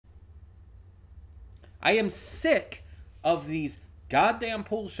I am sick of these goddamn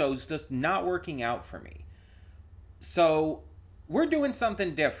pool shows just not working out for me. So, we're doing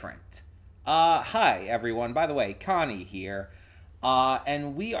something different. Hi, everyone. By the way, Connie here.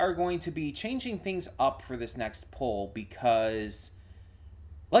 And we are going to be changing things up for this next poll because,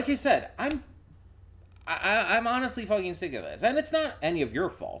 like I said, I'm honestly fucking sick of this. And it's not any of your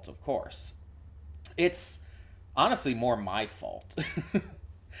fault, of course. It's honestly more my fault.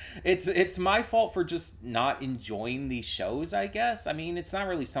 It's my fault for just not enjoying these shows, I guess. I mean, it's not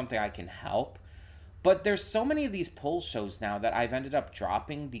really something I can help. But there's so many of these poll shows now that I've ended up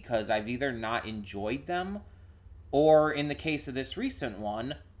dropping because I've either not enjoyed them, or in the case of this recent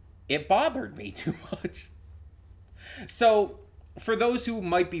one, it bothered me too much. So, for those who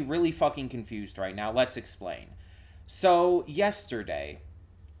might be really fucking confused right now, let's explain. So, yesterday,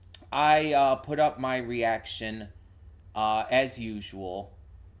 I put up my reaction, as usual,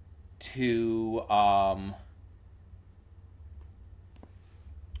 to,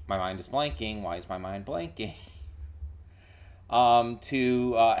 my mind is blanking. Why is my mind blanking?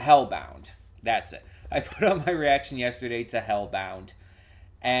 To Hellbound. That's it. I put up my reaction yesterday to Hellbound.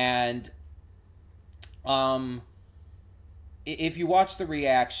 And, if you watch the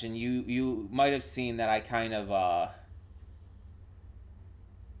reaction, you might have seen that I kind of,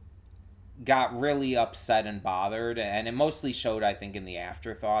 got really upset and bothered, and it mostly showed, I think, in the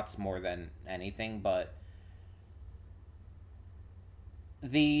afterthoughts more than anything, but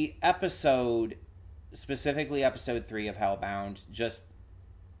the episode, specifically episode 3 of Hellbound, just,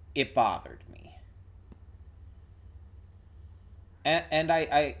 it bothered me. And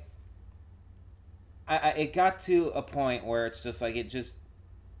I it got to a point where it's just like,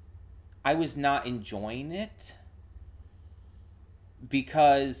 I was not enjoying it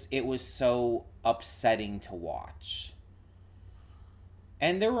because it was so upsetting to watch.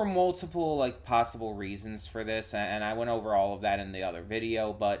 And there were multiple, like, possible reasons for this, and I went over all of that in the other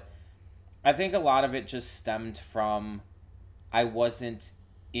video, but I think a lot of it just stemmed from I wasn't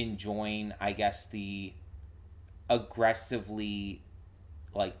enjoying, I guess, the aggressively,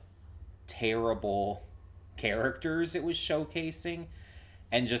 like, terrible characters it was showcasing,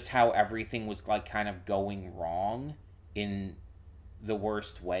 and just how everything was, like, kind of going wrong in the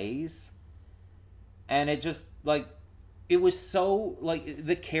worst ways. And it just, like, it was so, like,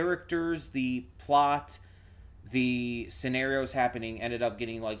 the characters, the plot, the scenarios happening ended up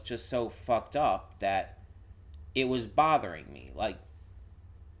getting, like, just so fucked up that it was bothering me. Like,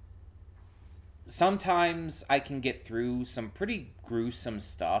 sometimes I can get through some pretty gruesome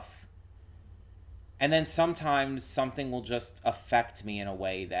stuff, and then sometimes something will just affect me in a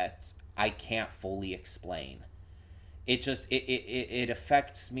way that I can't fully explain. It just, it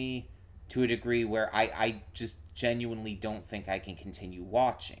affects me to a degree where I just genuinely don't think I can continue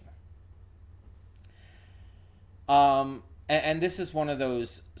watching. And this is one of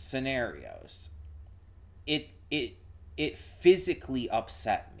those scenarios. It physically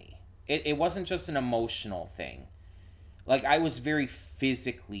upset me. It wasn't just an emotional thing. Like, I was very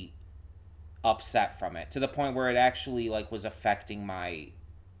physically upset from it, to the point where it actually, like, was affecting my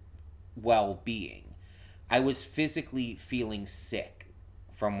well-being. I was physically feeling sick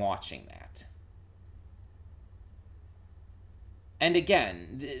from watching that. And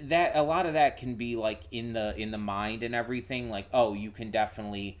again, that a lot of that can be, like, in the mind and everything. Like, oh, you can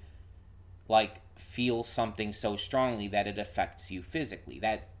definitely, like, feel something so strongly that it affects you physically.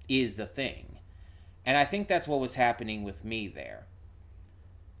 That is a thing. And I think that's what was happening with me there.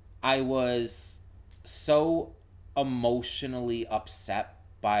 I was so emotionally upset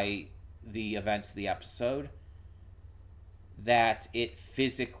by the events of the episode that it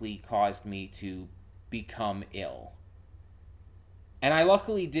physically caused me to become ill. And I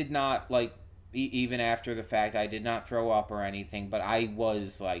luckily did not, like, even after the fact, I did not throw up or anything, but I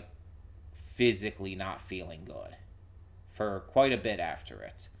was, like, physically not feeling good for quite a bit after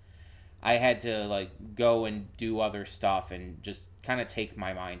it. I had to, like, go and do other stuff and just kind of take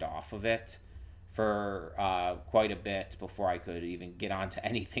my mind off of it for quite a bit before I could even get on to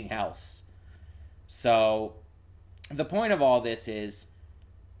anything else. So, the point of all this is,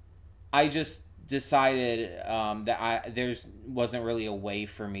 I just decided that there wasn't really a way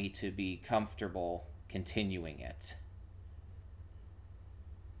for me to be comfortable continuing it.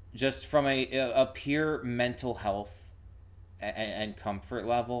 Just from a pure mental health and comfort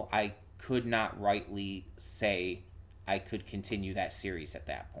level, I could not rightly say I could continue that series at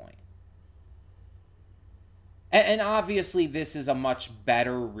that point. And obviously, this is a much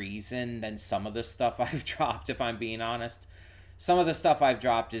better reason than some of the stuff I've dropped, if I'm being honest. Some of the stuff I've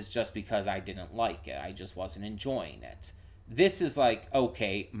dropped is just because I didn't like it. I just wasn't enjoying it. This is like,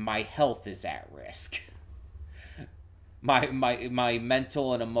 okay, my health is at risk. my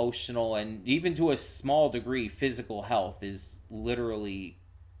mental and emotional, and even to a small degree physical health is literally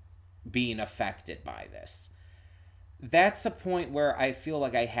being affected by this. That's a point where I feel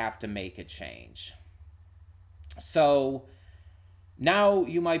like I have to make a change. So now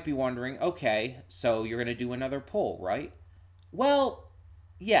you might be wondering, okay, so you're going to do another poll, right? Well,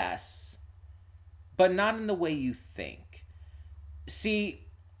 yes, but not in the way you think. See,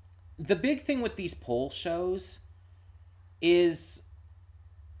 the big thing with these poll shows is,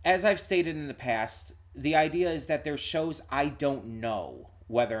 as I've stated in the past, the idea is that they're shows I don't know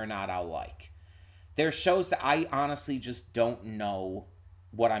whether or not I'll like. They're shows that I honestly just don't know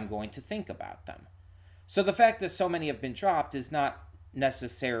what I'm going to think about them. So the fact that so many have been dropped is not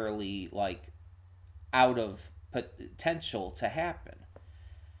necessarily like out of potential to happen.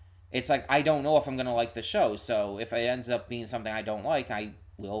 It's like I don't know if I'm going to like the show, so if it ends up being something I don't like, I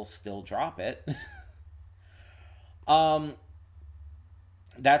will still drop it. um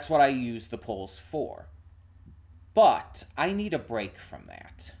that's what I use the polls for. But I need a break from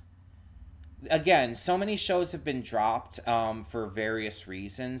that. Again, so many shows have been dropped for various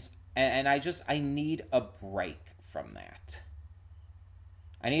reasons, and I need a break from that.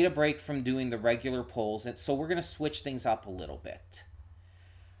 I need a break from doing the regular polls, and so we're going to switch things up a little bit.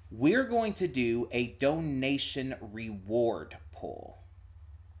 We're going to do a donation reward poll.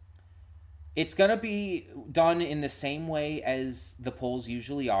 It's going to be done in the same way as the polls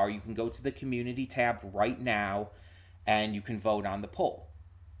usually are. You can go to the community tab right now and you can vote on the poll.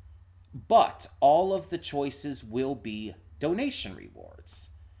 But all of the choices will be donation rewards.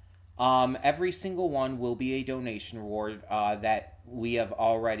 Every single one will be a donation reward that we have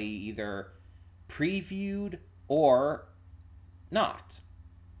already either previewed or not.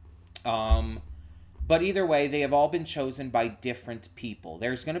 But either way, they have all been chosen by different people.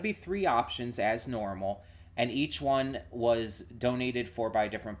 There's going to be 3 options as normal, and each one was donated for by a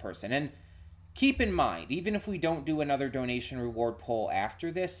different person. And keep in mind, even if we don't do another donation reward poll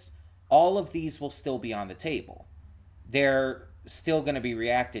after this, all of these will still be on the table. They're still going to be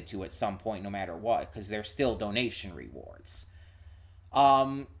reacted to at some point no matter what, because they're still donation rewards.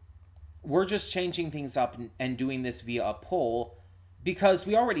 We're just changing things up and doing this via a poll because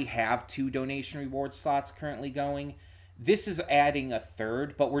we already have 2 donation reward slots currently going. This is adding a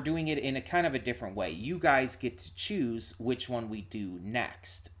third, but we're doing it in a kind of a different way. You guys get to choose which one we do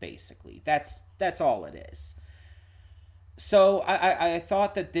next, basically. That's all it is. So I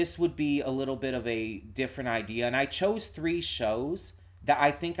thought that this would be a little bit of a different idea, and I chose 3 shows that I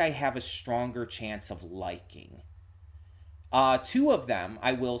think I have a stronger chance of liking. 2 of them,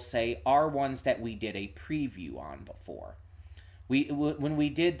 I will say, are ones that we did a preview on before. When we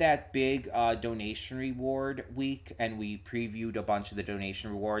did that big donation reward week and we previewed a bunch of the donation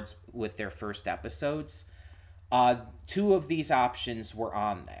rewards with their first episodes, 2 of these options were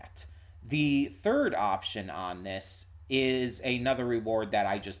on that. The third option on this is another reward that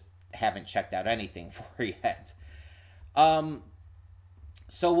I just haven't checked out anything for yet.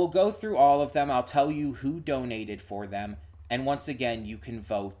 So we'll go through all of them. I'll tell you who donated for them. And once again, you can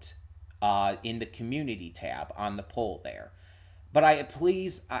vote in the community tab on the poll there. But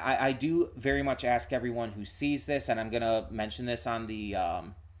I do very much ask everyone who sees this, and I'm going to mention this on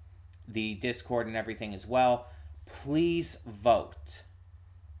the Discord and everything as well, please vote.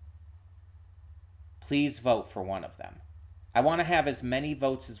 Please vote for one of them. I want to have as many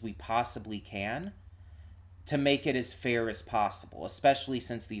votes as we possibly can to make it as fair as possible, especially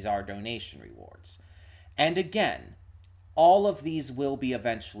since these are donation rewards. And again, all of these will be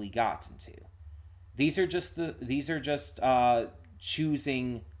eventually gotten to. These are just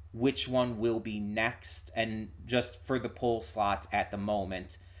choosing which one will be next, and just for the poll slots at the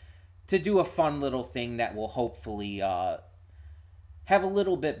moment to do a fun little thing that will hopefully have a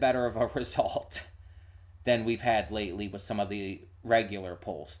little bit better of a result than we've had lately with some of the regular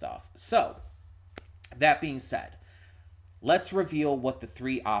poll stuff. So, that being said, let's reveal what the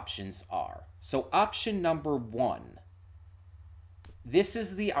 3 options are. So, option number 1. This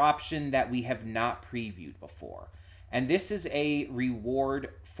is the option that we have not previewed before. And this is a reward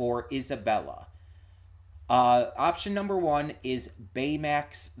for Isabella. Option number 1 is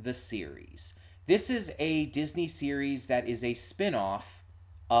Baymax the series. This is a Disney series that is a spin-off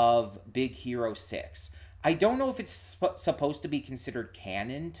of Big Hero 6. I don't know if it's supposed to be considered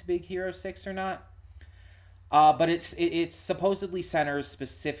canon to Big Hero 6 or not. But it supposedly centers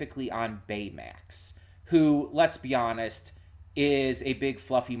specifically on Baymax, who, let's be honest, is a big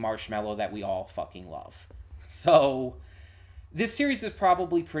fluffy marshmallow that we all fucking love. So, this series is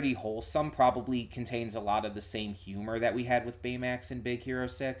probably pretty wholesome, probably contains a lot of the same humor that we had with Baymax in Big Hero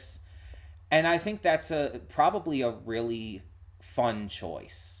 6. And I think that's probably a really fun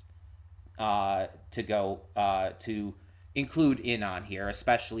choice to go to include in on here,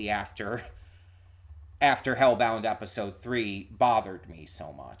 especially after Hellbound episode 3 bothered me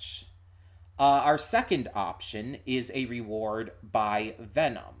so much. Our second option is a reward by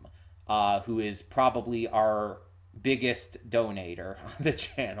Venom, who is probably our biggest donator on the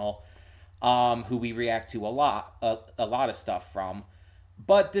channel, who we react to a lot of stuff from.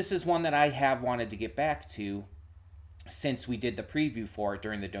 But this is one that I have wanted to get back to since we did the preview for it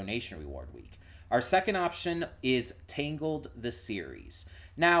during the donation reward week. Our second option is Tangled the series.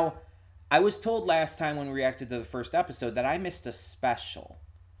 Now, I was told last time when we reacted to the first episode that I missed a special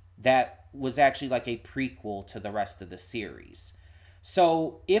that was actually like a prequel to the rest of the series.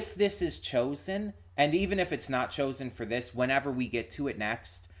 So if this is chosen, and even if it's not chosen for this, whenever we get to it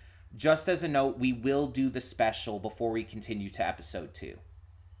next, just as a note, we will do the special before we continue to episode 2.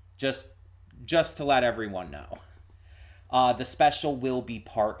 Just to let everyone know. The special will be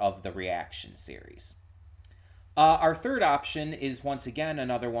part of the reaction series. Our third option is once again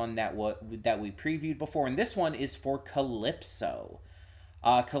another one that we previewed before, and this one is for Calypso.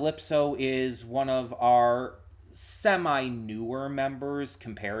 Calypso is one of our semi-newer members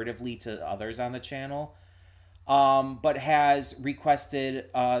comparatively to others on the channel, but has requested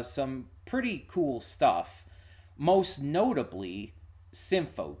some pretty cool stuff, most notably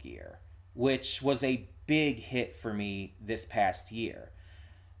Symphogear, which was a big hit for me this past year.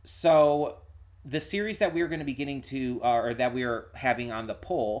 So the series that we're going to be getting to, or that we're having on the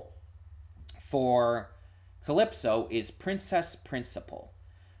poll for Calypso, is Princess Principal.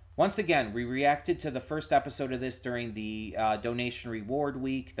 Once again, we reacted to the first episode of this during the donation reward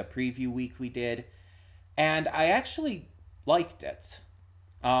week, the preview week we did, and I actually liked it.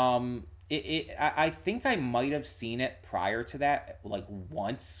 I think I might have seen it prior to that, like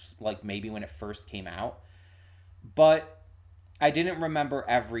once, like maybe when it first came out, but I didn't remember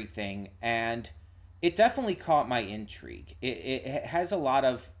everything, and it definitely caught my intrigue. It has a lot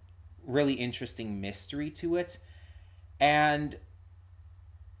of really interesting mystery to it, and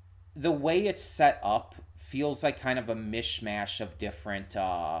the way it's set up feels like kind of a mishmash of different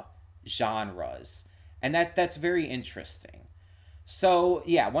genres, and that's very interesting. So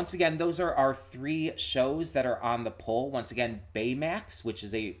yeah, once again, those are our 3 shows that are on the poll. Once again, Baymax, which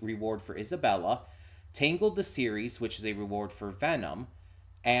is a reward for Isabella, Tangled the series, which is a reward for Venom,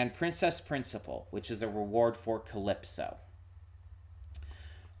 and Princess Principal, which is a reward for Calypso.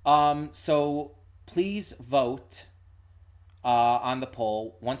 So please vote on the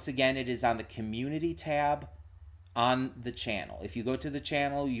poll. Once again, it is on the community tab on the channel. If you go to the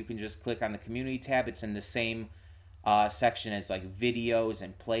channel, you can just click on the community tab. It's in the same section as like videos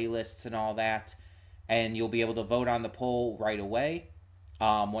and playlists and all that, and you'll be able to vote on the poll right away.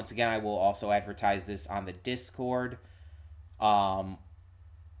 Once again, I will also advertise this on the Discord, and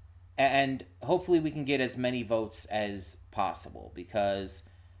hopefully we can get as many votes as possible, because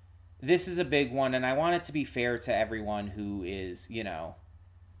this is a big one, and I want it to be fair to everyone who is,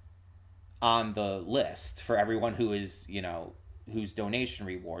 on the list, for everyone who is, whose donation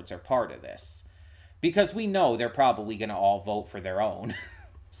rewards are part of this. Because we know they're probably going to all vote for their own.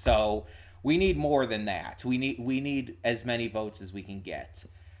 So we need more than that. We need as many votes as we can get.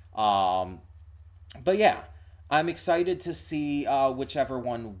 But yeah, I'm excited to see whichever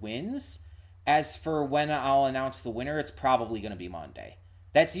one wins. As for when I'll announce the winner, it's probably going to be Monday.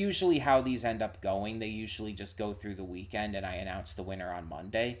 That's usually how these end up going. They usually just go through the weekend and I announce the winner on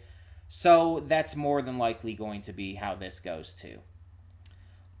Monday. So that's more than likely going to be how this goes too.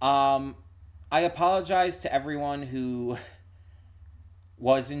 I apologize to everyone who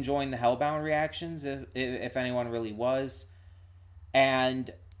was enjoying the Hellbound reactions, if anyone really was. And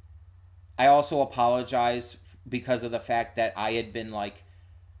I also apologize because of the fact that I had been like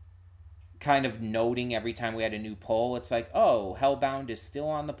kind of noting every time we had a new poll. It's like, oh, Hellbound is still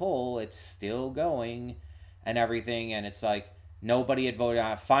on the poll. It's still going and everything. And it's like nobody had voted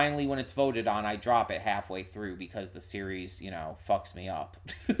on it. Finally, when it's voted on, I drop it halfway through because the series, fucks me up.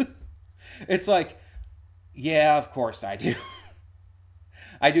 It's like, yeah, of course I do.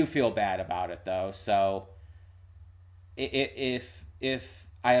 I do feel bad about it, though. So if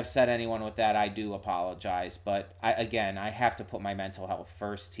I upset anyone with that, I do apologize. But I have to put my mental health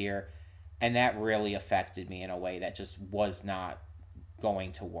first here. And that really affected me in a way that just was not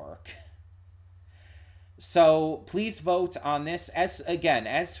going to work. So please vote on this.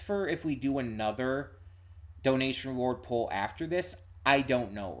 As for if we do another donation reward poll after this, I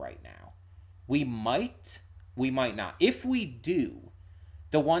don't know right now. We might not. If we do,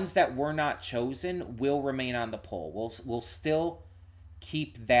 the ones that were not chosen will remain on the poll. We'll still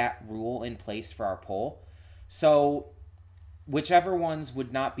keep that rule in place for our poll. So whichever ones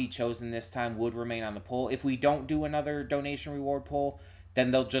would not be chosen this time would remain on the poll. If we don't do another donation reward poll,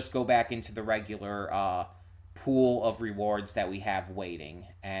 then they'll just go back into the regular pool of rewards that we have waiting,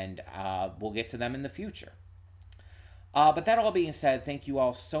 and we'll get to them in the future. But that all being said, thank you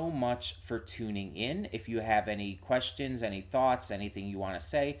all so much for tuning in. If you have any questions, any thoughts, anything you want to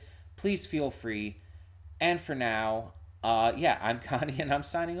say, please feel free. And for now, yeah, I'm Connie and I'm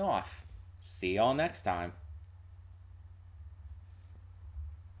signing off. See y'all next time.